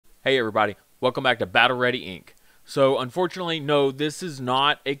Hey everybody, welcome back to Battle Ready Inc. So unfortunately, no, this is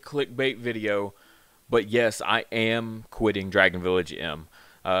not a clickbait video, but yes, I am quitting Dragon Village M.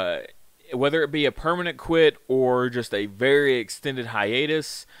 Uh, Whether it be a permanent quit or just a very extended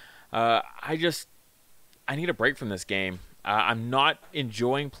hiatus, I need a break from this game. I'm not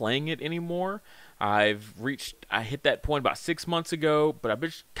enjoying playing it anymore. I hit that point about 6 months ago, but I've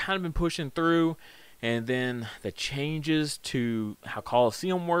just kind of been pushing through. And then the changes to how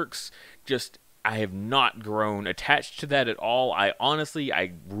Coliseum works, I have not grown attached to that at all. I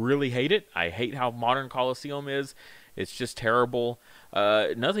really hate it. I hate how modern Coliseum is. It's just terrible.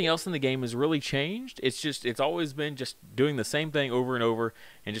 Nothing else in the game has really changed. It's always been just doing the same thing over and over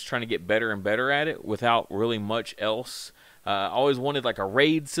and just trying to get better and better at it without really much else. I always wanted like a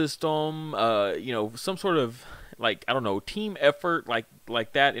raid system, some sort of like, I don't know, team effort like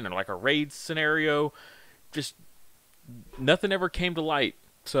that in like a raid scenario. Just nothing ever came to light.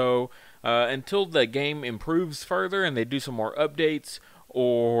 So until the game improves further and they do some more updates,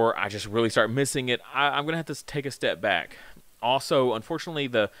 or I just really start missing it, I'm gonna have to take a step back. Also, unfortunately,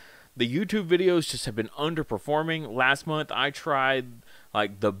 the YouTube videos just have been underperforming. Last month, I tried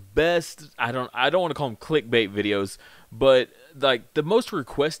like the best. I don't want to call them clickbait videos, but like the most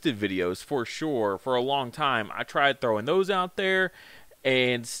requested videos for sure for a long time. I tried throwing those out there,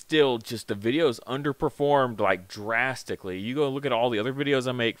 and still just the videos underperformed like drastically. You go look at all the other videos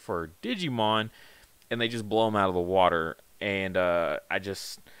I make for Digimon, and they just blow them out of the water. And I've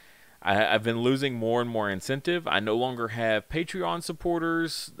been losing more and more incentive. I no longer have Patreon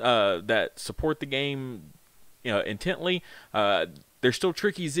supporters that support the game, intently. There's still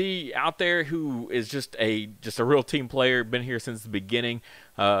Tricky Z out there who is just a real team player. Been here since the beginning.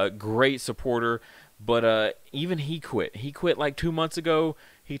 Great supporter. But even he quit. He quit like 2 months ago.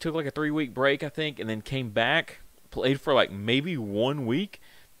 He took like a 3-week break, I think, and then came back, played for like maybe 1 week,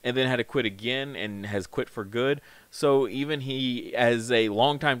 and then had to quit again and has quit for good. So even he, as a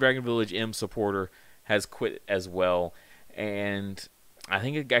longtime Dragon Village M supporter, has quit as well. And I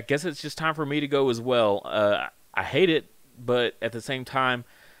guess it's just time for me to go as well. I hate it, but at the same time,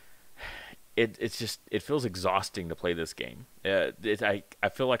 it feels exhausting to play this game. I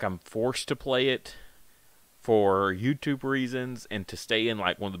feel like I'm forced to play it for YouTube reasons and to stay in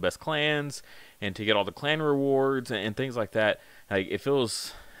like one of the best clans and to get all the clan rewards and things like that. Like it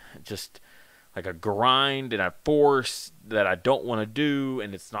feels just like a grind and a force that I don't want to do,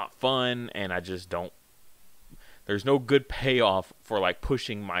 and it's not fun, and I just don't. There's no good payoff for like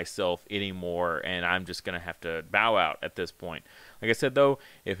pushing myself anymore, and I'm just gonna have to bow out at this point. Like I said though,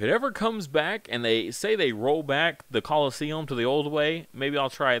 if it ever comes back and they say they roll back the Coliseum to the old way, maybe I'll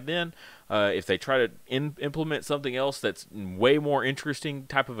try it then. If they try to implement something else that's way more interesting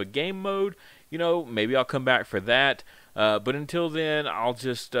type of a game mode, maybe I'll come back for that. But until then, I'll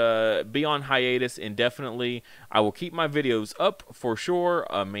just be on hiatus indefinitely. I will keep my videos up for sure.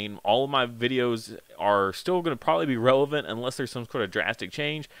 I mean, all of my videos are still going to probably be relevant unless there's some sort of drastic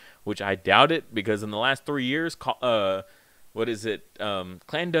change, which I doubt it, because in the last 3 years, Clan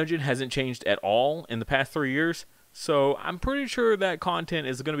Dungeon hasn't changed at all in the past 3 years. So I'm pretty sure that content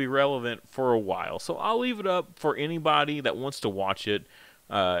is going to be relevant for a while. So I'll leave it up for anybody that wants to watch it.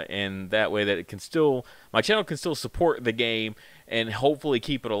 And that way that my channel can still support the game and hopefully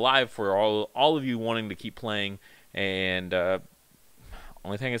keep it alive for all of you wanting to keep playing. And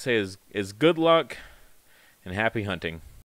only thing I say is good luck and happy hunting.